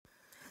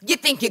You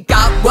think you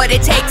got what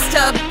it takes to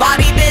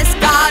body this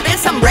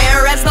goddess? I'm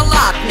rare as the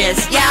Loch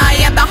Ness, yeah, I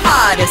am the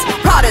hottest.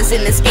 Prada's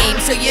in this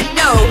game, so you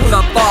know who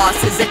the boss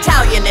is.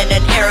 Italian and an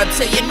Arab,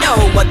 so you know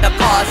what the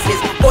cost is.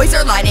 Boys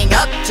are lining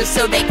up just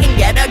so they can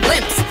get a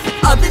glimpse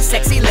of this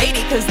sexy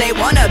lady, cause they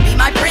wanna be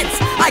my prince.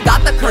 I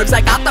got the curves,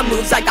 I got the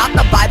moves, I got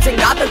the vibes and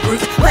got the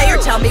grooves. Player,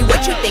 tell me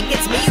what you think,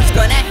 it's me who's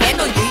gonna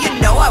handle you.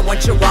 You know I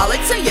want your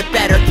wallet, so you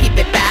better keep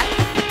it back.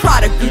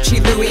 Prada,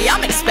 Gucci, Louis,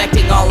 I'm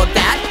expecting all of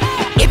that.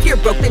 If you're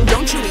broke, then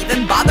don't you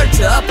even bother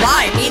to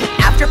apply. I mean,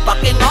 after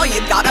fucking all, you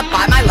gotta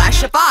buy my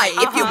last Shafai.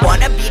 If you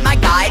wanna be my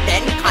guy,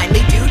 then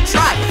kindly do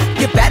try.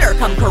 You better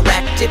come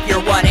correct if you're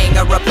wanting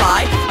a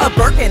reply. A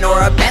Birkin or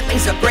a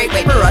Bentley's a great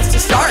way for us to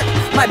start.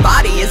 My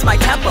body is my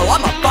temple,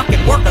 I'm a fucking